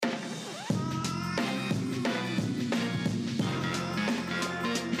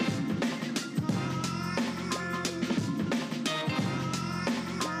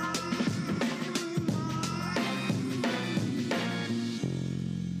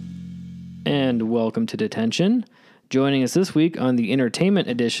and welcome to Detention. Joining us this week on the entertainment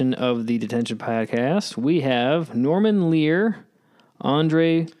edition of the Detention podcast, we have Norman Lear,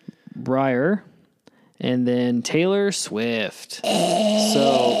 Andre Breyer, and then Taylor Swift.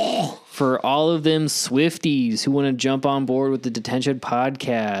 So, for all of them Swifties who want to jump on board with the Detention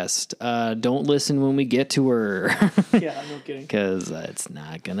podcast, don't listen when we get to her. Yeah, no kidding. Because it's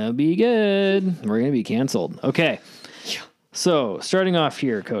not going to be good. We're going to be canceled. Okay. So, starting off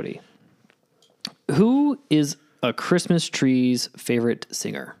here, Cody. Who is a Christmas tree's favorite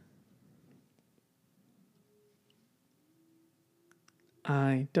singer?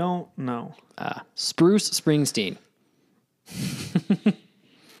 I don't know. Spruce Springsteen.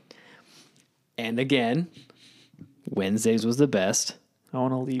 And again, Wednesdays was the best. I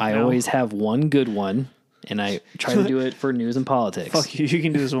want to leave I now. always have one good one, and I try to do it for news and politics. Fuck you. You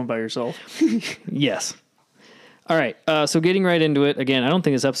can do this one by yourself. Yes. All right. So getting right into it. Again, I don't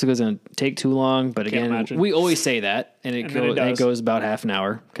think this episode is going to take too long, but again, we always say that, and it goes about half an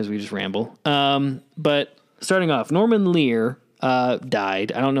hour because we just ramble. But starting off, Norman Lear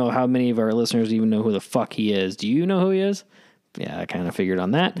died. I don't know how many of our listeners even know who the fuck he is. Do you know who he is? Yeah, I kind of figured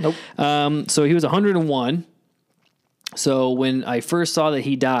on that. Nope. So he was 101. So when I first saw that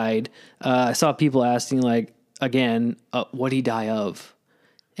he died, I saw people asking, like, again, what'd he die of?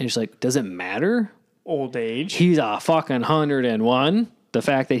 And it's like, does it matter? Old age. He's a fucking 101. The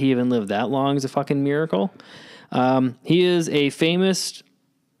fact that he even lived that long is a fucking miracle. He is a famous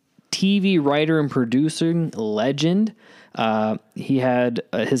TV writer and producing legend. He had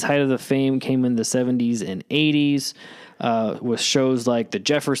his height of the fame came in the 70s and 80s with shows like The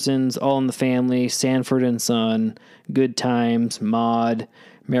Jeffersons, All in the Family, Sanford and Son, Good Times, Maude,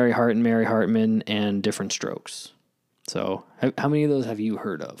 Mary Hart and Mary Hartman, and Different Strokes. So how many of those have you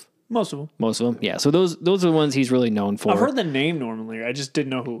heard of? Most of them. Most of them, yeah. So those are the ones he's really known for. I've heard the name Norman Lear. I just didn't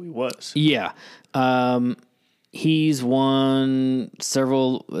know who he was. Yeah. He's won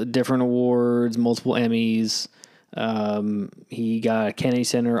several different awards, multiple Emmys. He got a Kennedy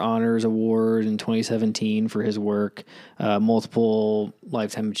Center Honors Award in 2017 for his work, multiple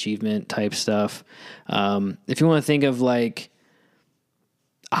Lifetime Achievement type stuff. If you want to think of like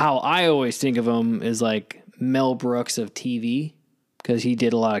how I always think of him is like Mel Brooks of TV, because he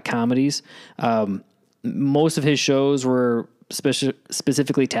did a lot of comedies. Most of his shows were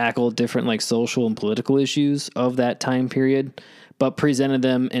specifically tackled different like social and political issues of that time period, but presented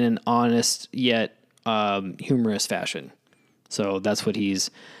them in an honest yet humorous fashion. So that's what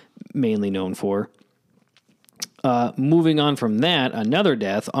he's mainly known for. Moving on from that, another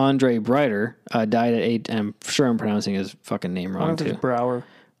death, Andre Breyer died at 8. I'm sure I'm pronouncing his fucking name wrong too. Brower.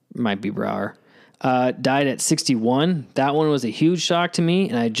 Might be Brower. Died at 61. That one was a huge shock to me,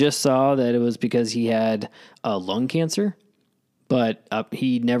 and I just saw that it was because he had lung cancer, but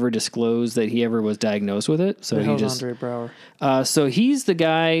he never disclosed that he ever was diagnosed with it. So he just Andre Brower. So he's the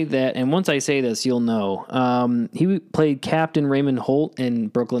guy that, and once I say this, you'll know. He played Captain Raymond Holt in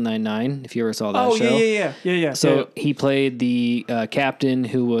Brooklyn Nine-Nine. If you ever saw that show, yeah. So he played the captain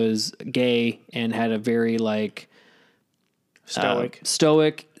who was gay and had a very like.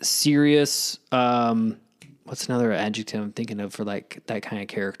 Stoic, serious. What's another adjective I'm thinking of for like that kind of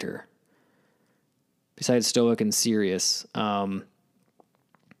character? Besides stoic and serious,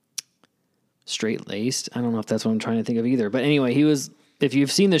 straight-laced. I don't know if that's what I'm trying to think of either. But anyway, he was. If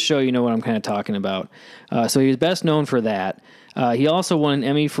you've seen the show, you know what I'm kind of talking about. So he was best known for that. He also won an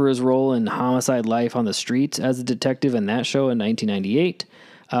Emmy for his role in Homicide: Life on the Streets as a detective in that show in 1998.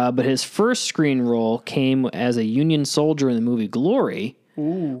 But his first screen role came as a Union soldier in the movie Glory,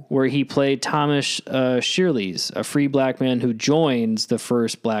 where he played Thomas Shirley's, a free black man who joins the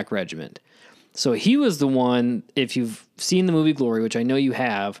 1st Black Regiment. So he was the one, if you've seen the movie Glory, which I know you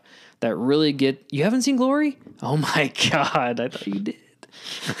have, that really You haven't seen Glory? Oh my God, I thought you did.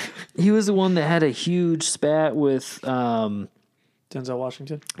 He was the one that had a huge spat with... Denzel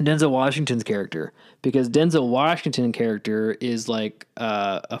Washington? Denzel Washington's character. Because Denzel Washington's character is like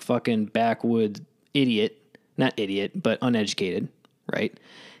a fucking backwoods idiot. Not idiot, but uneducated, right?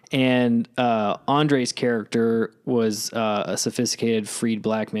 And Andre's character was a sophisticated, freed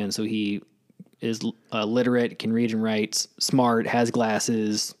black man. So he is literate, can read and write, smart, has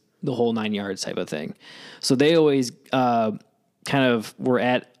glasses, the whole 9 yards type of thing. So they always kind of were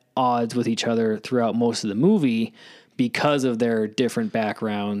at odds with each other throughout most of the movie, because of their different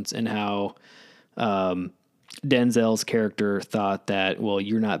backgrounds and how Denzel's character thought that, well,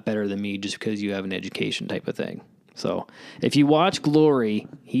 you're not better than me just because you have an education type of thing. So if you watch Glory,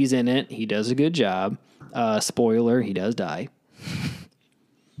 he's in it. He does a good job. Spoiler, he does die.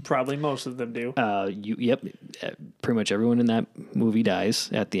 Probably most of them do. Yep. Pretty much everyone in that movie dies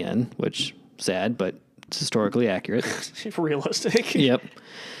at the end, which sad, but it's historically accurate. Realistic. Yep.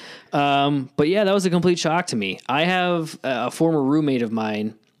 But yeah, that was a complete shock to me. I have a former roommate of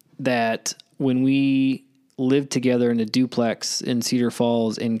mine that when we lived together in a duplex in Cedar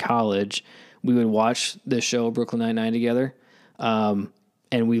Falls in college, we would watch the show Brooklyn Nine-Nine together.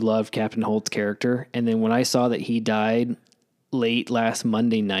 And we loved Captain Holt's character. And then when I saw that he died late last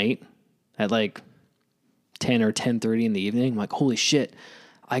Monday night at like 10 or 10:30 in the evening, I'm like, holy shit,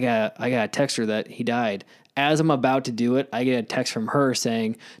 I got a text her that he died. As I'm about to do it, I get a text from her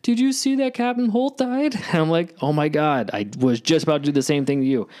saying, did you see that Captain Holt died? And I'm like, oh my God, I was just about to do the same thing to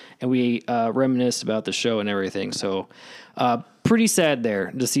you. And we reminisced about the show and everything. So pretty sad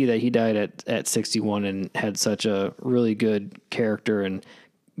there to see that he died at 61 and had such a really good character and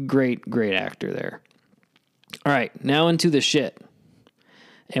great actor there. All right, now into the shit.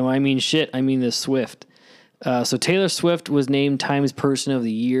 And when I mean shit, I mean the Swift. So Taylor Swift was named Times Person of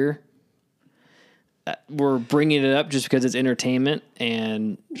the Year. We're bringing it up just because it's entertainment,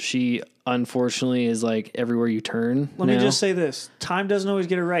 and she unfortunately is like everywhere you turn. Let me just say this. Time doesn't always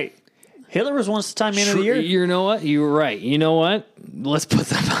get it right. Hitler was once the Time Man of the Year. You know what? You were right. You know what? Let's put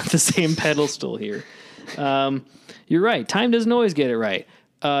them on the same pedestal here. You're right. Time doesn't always get it right.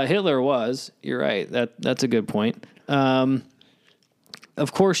 Hitler was. You're right. That's a good point.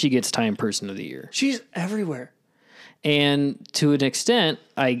 Of course she gets Time Person of the Year. She's everywhere. And to an extent,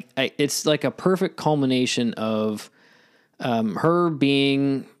 I it's like a perfect culmination of her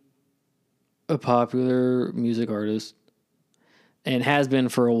being a popular music artist and has been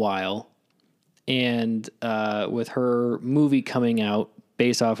for a while. And with her movie coming out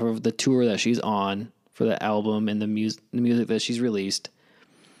based off of the tour that she's on for the album and the music that she's released.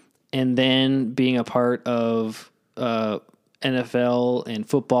 And then being a part of NFL and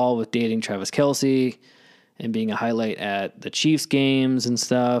football with dating Travis Kelce and being a highlight at the Chiefs games and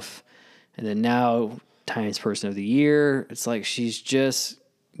stuff. And then now Times Person of the Year. It's like she's just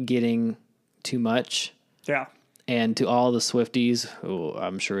getting too much. Yeah. And to all the Swifties, who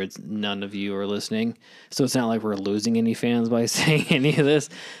I'm sure it's none of you are listening, so it's not like we're losing any fans by saying any of this.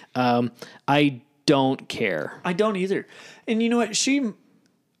 I don't care. I don't either. And you know what?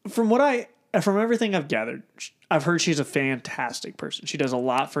 From everything I've gathered, I've heard she's a fantastic person. She does a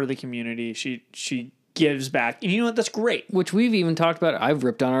lot for the community. She gives back. And you know what? That's great. Which we've even talked about. I've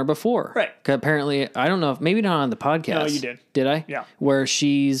ripped on her before. Right. 'Cause apparently, I don't know if maybe not on the podcast. No, you did. Did I? Yeah. Where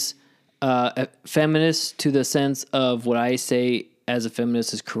she's a feminist to the sense of what I say as a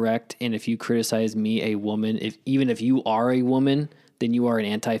feminist is correct. And if you criticize me, a woman, even if you are a woman, then you are an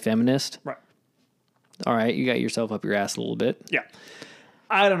anti-feminist. Right. All right. You got yourself up your ass a little bit. Yeah.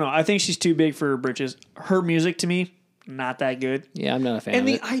 I don't know. I think she's too big for her britches. Her music, to me, not that good. Yeah, I'm not a fan And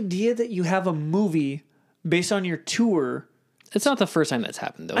of it. the idea that you have a movie based on your tour. It's not the first time that's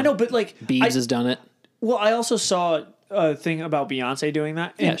happened, though. I know, but like... Biebs has done it. Well, I also saw a thing about Beyonce doing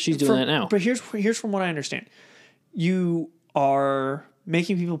that. Yeah, she's doing that now. But here's from what I understand. You are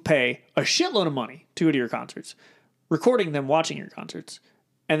making people pay a shitload of money to go to your concerts, recording them watching your concerts,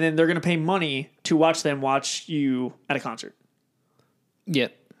 and then they're going to pay money to watch you at a concert.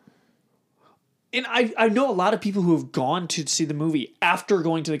 Yep. And I know a lot of people who have gone to see the movie after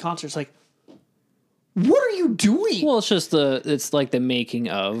going to the concert. It's like, what are you doing? Well, it's like the making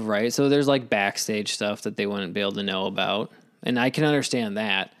of, right? So there's like backstage stuff that they wouldn't be able to know about. And I can understand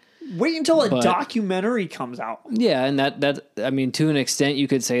that. Wait until a documentary comes out. Yeah, and that I mean, to an extent, you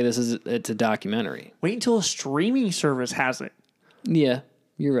could say it's a documentary. Wait until a streaming service has it. Yeah,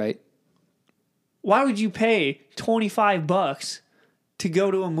 you're right. Why would you pay $25 to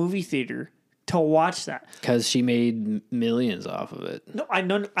go to a movie theater to watch that? Because she made millions off of it. No, I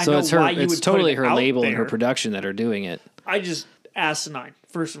know. So it's her. Why you It's would totally put it her out label and there. her production that are doing it. I just asinine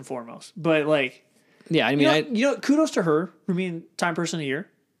first and foremost. But like, Yeah, I mean, kudos to her for being Time Person of the Year.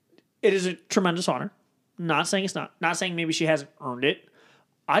 It is a tremendous honor. Not saying it's not. Not saying maybe she hasn't earned it.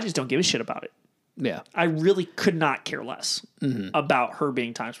 I just don't give a shit about it. yeah. I really could not care less about her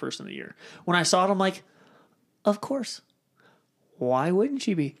being Times Person of the Year. When I saw it, I'm like, of course. Why wouldn't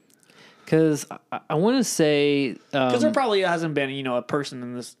she be? Because I want to say Because there probably hasn't been, a person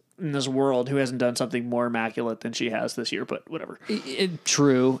in this world who hasn't done something more immaculate than she has this year. But whatever.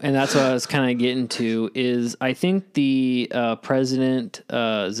 True, and that's what I was kind of getting to. Is I think the President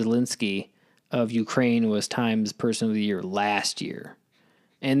Zelensky of Ukraine was Times Person of the Year last year,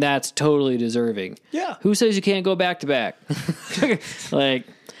 and that's totally deserving. Yeah. Who says you can't go back to back? Like,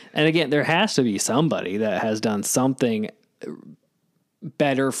 and again, there has to be somebody that has done something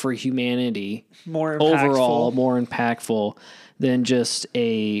better for humanity, More impactful. overall, more impactful than just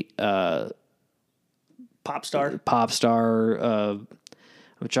a Pop star. pop star.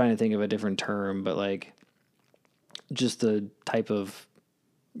 I'm trying to think of a different term, but like just the type of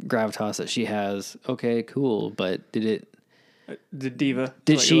gravitas that she has. Okay, cool. But The diva.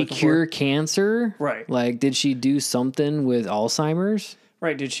 did she cure cancer? Right. Like, did she do something with Alzheimer's?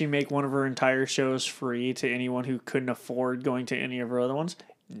 Right. Did she make one of her entire shows free to anyone who couldn't afford going to any of her other ones?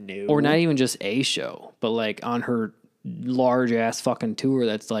 No. Or not even just a show, but like on her large ass fucking tour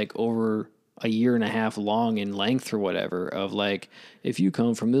that's like over a year and a half long in length or whatever, of like, if you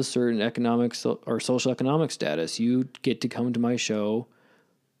come from this certain economic or social economic status, you get to come to my show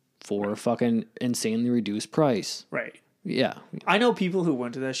for a fucking insanely reduced price. Right. Yeah. I know people who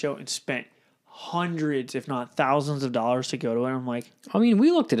went to that show and spent hundreds, if not thousands of dollars to go to it. I'm like, I mean,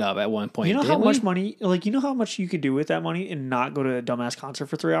 we looked it up at one point. you know how didn't much we? money, like, you know how much you could do with that money and not go to a dumbass concert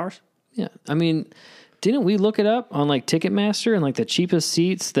for 3 hours? Yeah. I mean, didn't we look it up on like Ticketmaster, and like the cheapest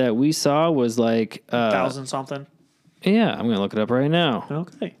seats that we saw was like 1,000 something. Yeah, I'm going to look it up right now.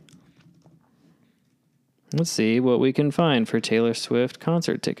 Okay. Let's see what we can find for Taylor Swift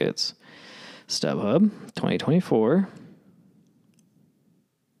concert tickets. StubHub 2024.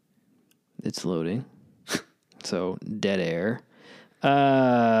 It's loading. So, dead air.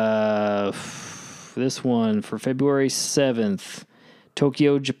 This one for February 7th.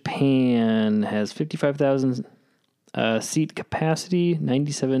 Tokyo, Japan has 55,000 seat capacity,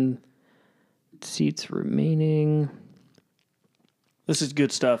 97 seats remaining. This is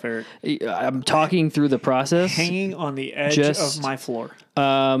good stuff, Eric. I'm talking through the process. Hanging on the edge of my floor.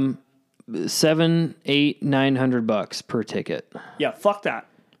 $700, $800, $900 per ticket. Yeah, fuck that.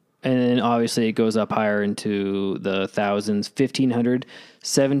 And then obviously it goes up higher into the thousands, 1,500,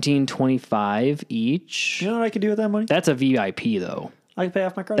 $1,725 each. You know what I could do with that money? That's a VIP though. I could pay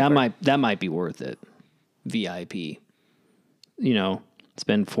off my credit card. That might be worth it. VIP. You know,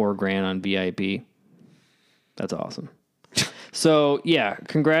 spend $4,000 on VIP. That's awesome. So yeah,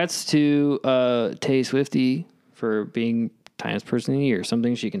 congrats to Tay Swifty for being Times Person of the Year.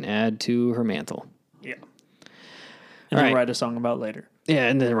 Something she can add to her mantle. Yeah. And All then right. write a song about later. Yeah,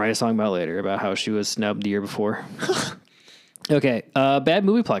 and then write a song about later about how she was snubbed the year before. Okay, bad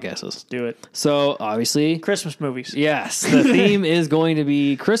movie podcasts. Do it. So obviously, Christmas movies. yes, the theme is going to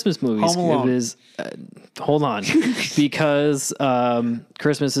be Christmas movies. Home Alone. It is, hold on, because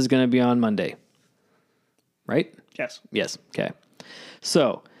Christmas is going to be on Monday, right? Yes. Yes. Okay.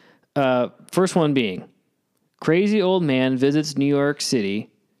 So, first one being, crazy old man visits New York City,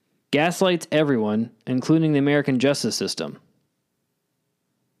 gaslights everyone, including the American justice system.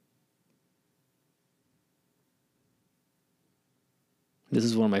 This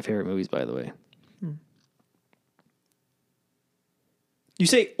is one of my favorite movies, by the way. You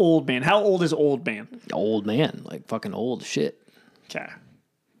say old man. How old is old man? Old man, like fucking old shit. Okay.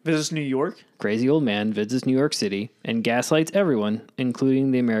 Visits New York? Crazy old man visits New York City and gaslights everyone,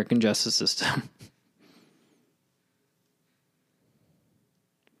 including the American justice system.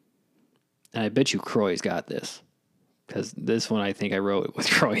 And I bet you Croy's got this. Because this one, I think I wrote it with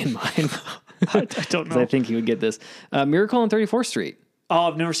Croy in mind. I don't know. I think he would get this. Miracle on 34th Street. Oh,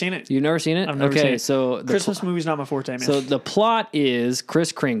 I've never seen it. You've never seen it? I've never seen it. So Christmas movie's not my forte, man. So the plot is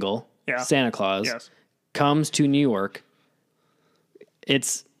Kris Kringle, Yeah. Santa Claus, Yes. comes to New York.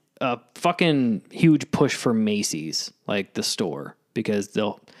 It's a fucking huge push for Macy's, like the store, because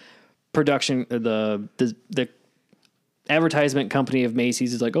the advertisement company of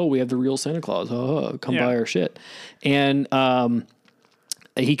Macy's is like, oh, we have the real Santa Claus. Come buy our shit. And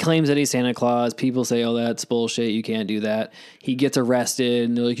he claims that he's Santa Claus. People say, oh, that's bullshit. You can't do that. He gets arrested,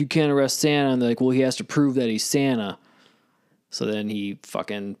 and they're like, you can't arrest Santa. And they're like, well, he has to prove that he's Santa. So then he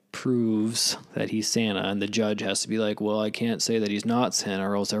fucking proves that he's Santa, and the judge has to be like, well, I can't say that he's not Santa,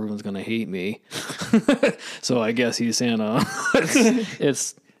 or else everyone's going to hate me. So I guess he's Santa.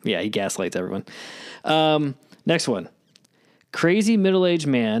 Yeah, he gaslights everyone. Next one. Crazy middle-aged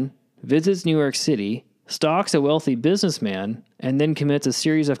man visits New York City, stalks a wealthy businessman, and then commits a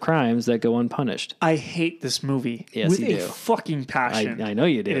series of crimes that go unpunished. I hate this movie. Yes, with you a do. fucking passion. I know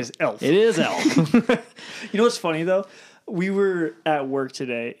you do. It is Elf. It is Elf. You know what's funny, though? We were at work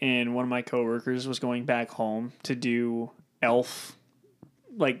today, and one of my coworkers was going back home to do Elf,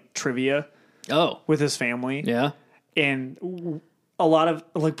 like, trivia Oh, with his family. yeah. And a lot of,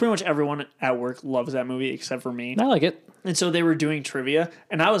 like, pretty much everyone at work loves that movie except for me. I like it. And so they were doing trivia,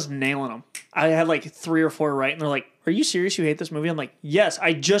 and I was nailing them. I had like 3 or 4 right, and they're like, "Are you serious? You hate this movie?" I'm like, "Yes,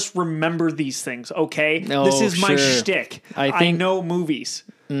 I just remember these things. Okay, Oh, this is my sure. shtick. I I think- know movies.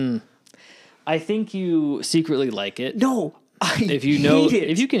 I think you secretly like it. No, I If you know, hate it.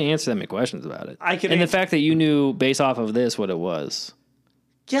 if you can answer that many questions about it, I can and the answer- fact that you knew based off of this what it was,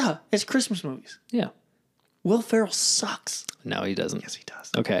 yeah, it's Christmas movies. yeah. Will Ferrell sucks. No, he doesn't. Yes, he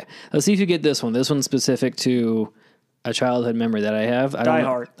does. Okay. Let's see if you get this one. This one's specific to a childhood memory that I have. Die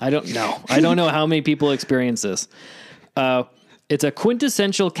Hard. I don't know. I don't know how many people experience this. It's a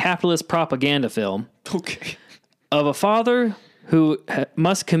quintessential capitalist propaganda film Okay. of a father who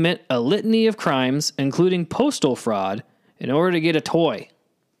must commit a litany of crimes, including postal fraud, in order to get a toy.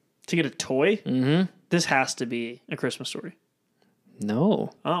 To get a toy? Mm-hmm. This has to be A Christmas Story.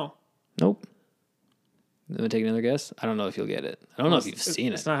 No. Oh. Nope. Want to take another guess? I don't know if you'll get it. I don't know if you've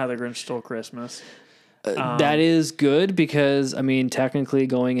seen It's it. not How the Grinch Stole Christmas. That is good because, I mean, technically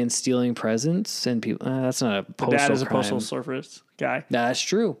going and stealing presents and people, that's not a postal Dad is a crime. postal service guy. That's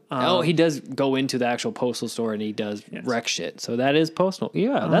true. He does go into the actual postal store and he does wreck shit. So that is postal.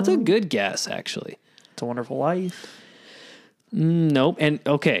 Yeah, that's a good guess, actually. It's a Wonderful Life. Nope. And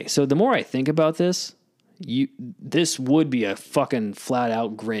okay, so the more I think about this, this would be a fucking flat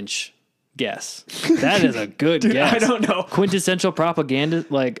out Grinch guess. That is a good guess. I don't know. Quintessential propaganda,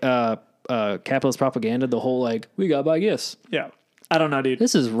 like capitalist propaganda, the whole like, we gotta buy gifts. Yeah. I don't know, dude.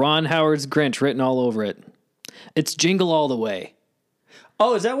 This is Ron Howard's Grinch written all over it. It's Jingle All the Way.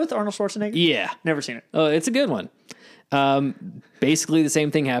 Oh, is that with Arnold Schwarzenegger? Yeah. Never seen it. Oh, it's a good one. Basically the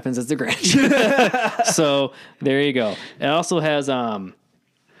same thing happens as the Grinch. So there you go. It also has Tom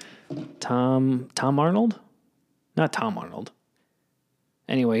Arnold? Not Tom Arnold.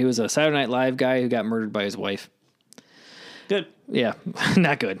 Anyway, he was a Saturday Night Live guy who got murdered by his wife. Good. Yeah,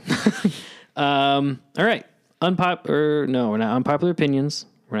 not good. All right. We're not unpopular opinions.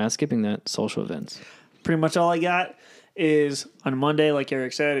 We're not skipping that. Social events. Pretty much all I got is on Monday, like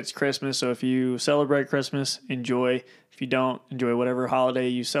Eric said, it's Christmas. So if you celebrate Christmas, enjoy. If you don't, enjoy whatever holiday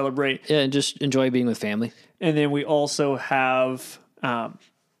you celebrate. Yeah, and just enjoy being with family. And then we also have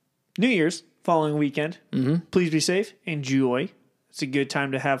New Year's following weekend. Mm-hmm. Please be safe. Enjoy. It's a good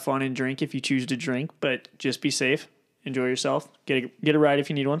time to have fun and drink if you choose to drink, but just be safe. Enjoy yourself. Get a ride if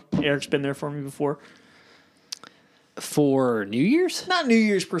you need one. Eric's been there for me before. For New Year's? Not New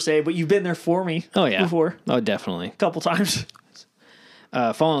Year's per se, but you've been there for me. Oh, yeah. Before. Oh, definitely. A couple times.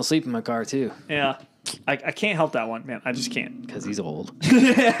 Falling asleep in my car, too. Yeah. I can't help that one, man. I just can't. Because he's old.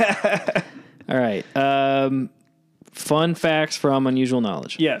 All right. Fun facts from Unusual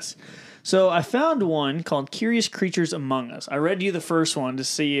Knowledge. Yes. So I found one called Curious Creatures Among Us. I read you the first one to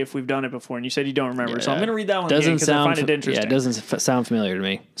see if we've done it before, and you said you don't remember. So I'm going to read that one again because I find it interesting. Yeah, it doesn't sound familiar to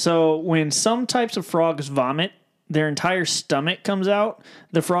me. So when some types of frogs vomit, their entire stomach comes out.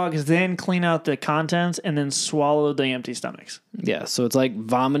 The frogs then clean out the contents and then swallow the empty stomachs. Yeah, so it's like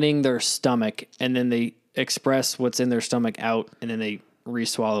vomiting their stomach, and then they express what's in their stomach out, and then they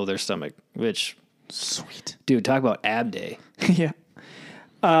re-swallow their stomach, which... Sweet. Dude, talk about ab day. Yeah.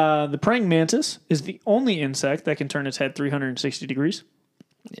 The praying mantis is the only insect that can turn its head 360 degrees.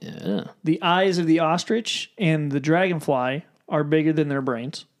 Yeah. The eyes of the ostrich and the dragonfly are bigger than their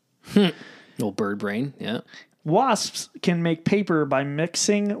brains. Little bird brain, yeah. Wasps can make paper by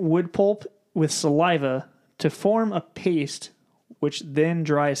mixing wood pulp with saliva to form a paste, which then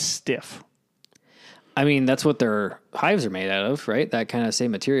dries stiff. I mean, that's what their hives are made out of, right? That kind of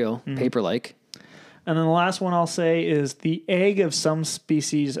same material, paper-like. And then the last one I'll say is the egg of some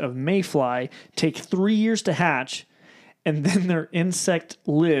species of mayfly take 3 years to hatch, and then their insect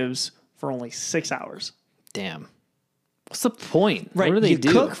lives for only 6 hours. Damn. What's the point? Right. What do they do?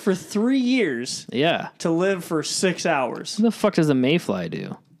 You cook for 3 years Yeah. to live for 6 hours. What the fuck does a mayfly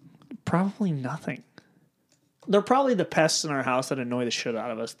do? Probably nothing. They're probably the pests in our house that annoy the shit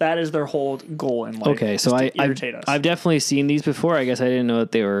out of us. That is their whole goal in life. Okay, so irritate us. I've definitely seen these before. I guess I didn't know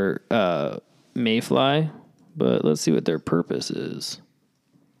that they were mayfly, but let's see what their purpose is.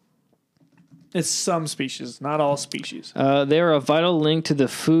 It's some species, not all species. They are a vital link to the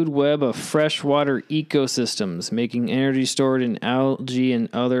food web of freshwater ecosystems, making energy stored in algae and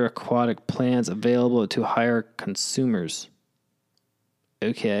other aquatic plants available to higher consumers.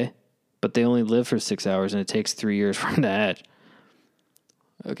 Okay. But they only live for 6 hours, and it takes 3 years for them to hatch.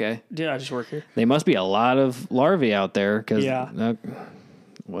 Okay. Yeah, I just work here. They must be a lot of larvae out there, because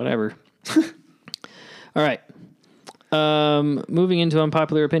whatever. All right. Moving into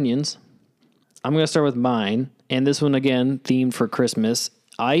unpopular opinions. I'm going to start with mine, and this one, again, themed for Christmas.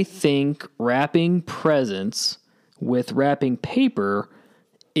 I think wrapping presents with wrapping paper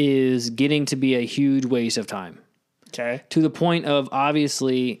is getting to be a huge waste of time. Okay. To the point of,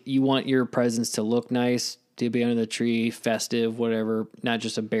 obviously, you want your presents to look nice, to be under the tree, festive, whatever, not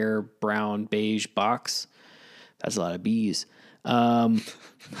just a bare brown beige box. That's a lot of bees. But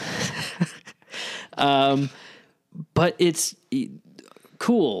it's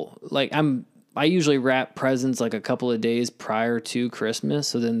cool. Like, I usually wrap presents like a couple of days prior to Christmas,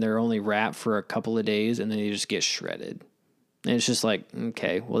 so then they're only wrapped for a couple of days, and then they just get shredded. And it's just like,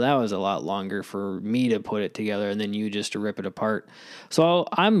 okay, well, that was a lot longer for me to put it together and then you just to rip it apart. So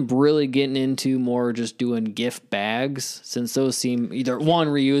I'm really getting into more just doing gift bags, since those seem either, one,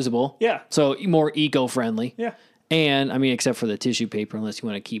 reusable. Yeah. So more eco-friendly. Yeah. And, I mean, except for the tissue paper, unless you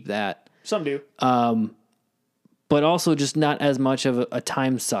want to keep that. Some do. But also just not as much of a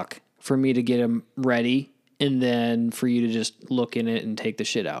time suck for me to get them ready and then for you to just look in it and take the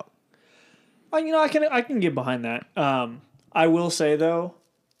shit out. I can get behind that. I will say, though,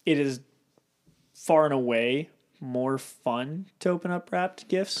 it is far and away more fun to open up wrapped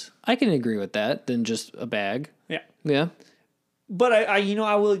gifts. I can agree with that than just a bag. Yeah. Yeah. But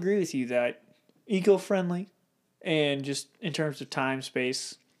I will agree with you that eco-friendly and just in terms of time,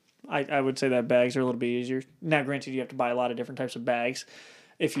 space, I would say that bags are a little bit easier. Now, granted, you have to buy a lot of different types of bags.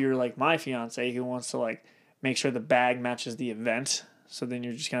 If you're like my fiance who wants to like make sure the bag matches the event, so then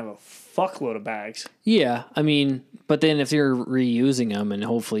you're just gonna have a fuckload of bags. Yeah, I mean, but then if you're reusing them, and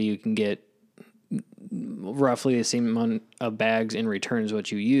hopefully you can get roughly the same amount of bags in return as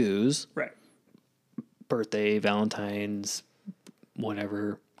what you use. Right. Birthday, Valentine's,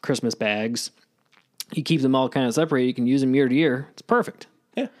 whatever, Christmas bags. You keep them all kind of separated. You can use them year to year. It's perfect.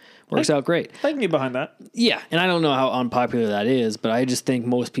 Yeah. Works out great. I can get behind that. Yeah, and I don't know how unpopular that is, but I just think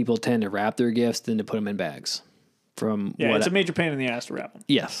most people tend to wrap their gifts than to put them in bags. It's a major pain in the ass to wrap them.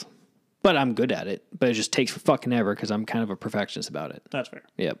 Yes. But I'm good at it. But it just takes fucking ever because I'm kind of a perfectionist about it. That's fair.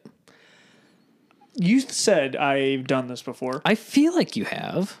 Yep. You said I've done this before. I feel like you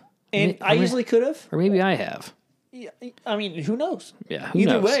have. And I easily could have. Or maybe I have. Yeah, I mean, who knows? Yeah,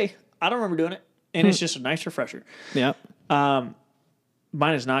 Either way, I don't remember doing it. And it's just a nice refresher. Yeah.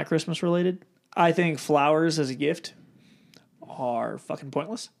 Mine is not Christmas related. I think flowers as a gift are fucking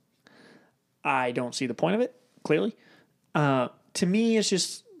pointless. I don't see the point of it, clearly. To me, it's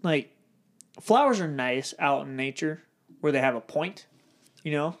just like flowers are nice out in nature where they have a point,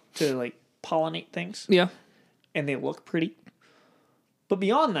 to like pollinate things. Yeah. And they look pretty. But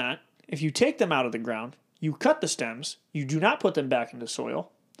beyond that, if you take them out of the ground, you cut the stems, you do not put them back into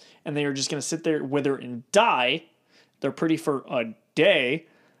soil, and they are just going to sit there, wither, and die. They're pretty for a day,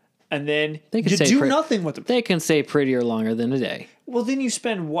 and then you do nothing with them. They can stay prettier longer than a day. Well, then you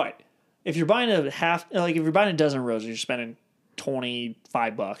spend what? If you're buying if you're buying a dozen roses, you're spending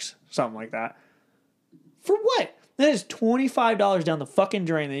 $25, something like that. For what? That is $25 down the fucking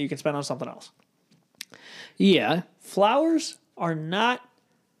drain that you can spend on something else. Yeah. Flowers are not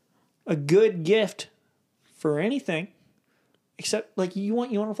a good gift for anything, except like you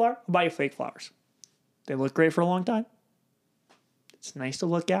want a flower? I'll buy you fake flowers. They look great for a long time. It's nice to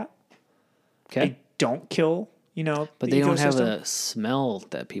look at. Okay. They don't kill, but they don't have a smell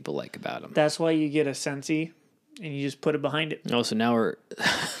that people like about them. That's why you get a Scentsy and you just put it behind it. Oh, so now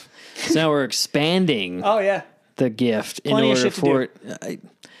we're expanding. Oh yeah. The gift Plenty in of order shit for it.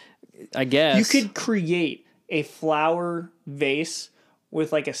 I guess you could create a flower vase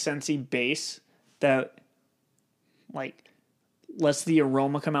with like a Scentsy base that like lets the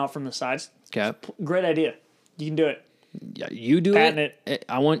aroma come out from the sides. Okay. Great idea. You can do it. Yeah, you do Patent it.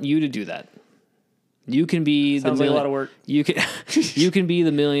 I want you to do that. You can be Sounds like a lot of work. You can be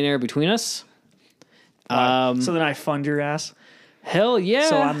the millionaire between us. So then I fund your ass. Hell yeah.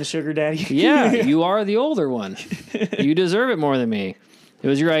 So I'm the sugar daddy. Yeah, you are the older one. You deserve it more than me. It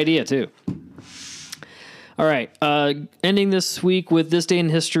was your idea too. All right. Ending this week with this day in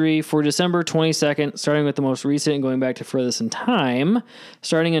history for December 22nd, starting with the most recent and going back to furthest in time.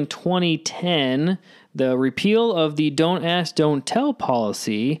 Starting in 2010, the repeal of the Don't Ask, Don't Tell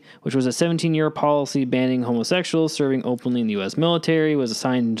policy, which was a 17-year policy banning homosexuals serving openly in the U.S. military, was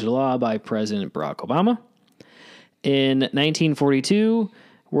signed into law by President Barack Obama. In 1942,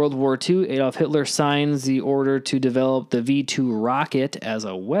 World War II, Adolf Hitler signs the order to develop the V-2 rocket as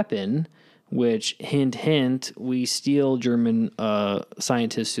a weapon, which, hint, hint, we steal German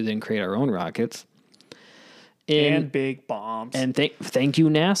scientists who then create our own rockets. And big bombs. And thank you,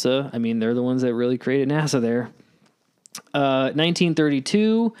 NASA. I mean, they're the ones that really created NASA there.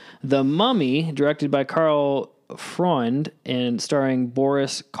 1932, The Mummy, directed by Karl Freund and starring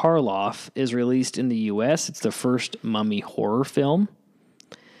Boris Karloff, is released in the U.S. It's the first mummy horror film.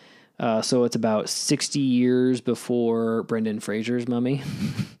 So it's about 60 years before Brendan Fraser's Mummy.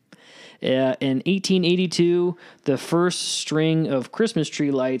 In 1882, the first string of Christmas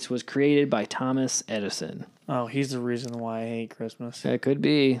tree lights was created by Thomas Edison. Oh, he's the reason why I hate Christmas. That could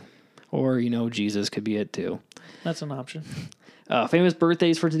be. Or, Jesus could be it too. That's an option. Famous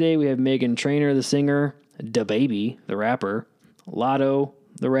birthdays for today. We have Meghan Trainor, the singer, DaBaby, the rapper, Lotto,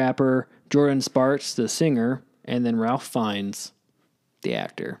 the rapper, Jordan Sparks, the singer, and then Ralph Fiennes, the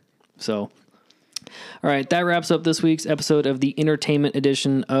actor. So, all right, that wraps up this week's episode of the entertainment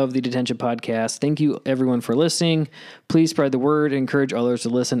edition of the Detention Podcast. Thank you, everyone, for listening. Please spread the word and encourage others to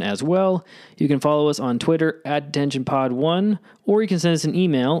listen as well. You can follow us on Twitter at DetentionPod1, or you can send us an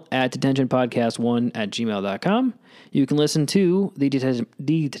email at detentionpodcast1@gmail.com. You can listen to the Detention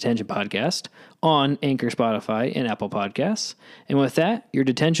Podcast on Anchor, Spotify, and Apple Podcasts. And with that, your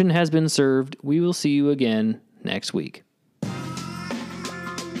detention has been served. We will see you again next week.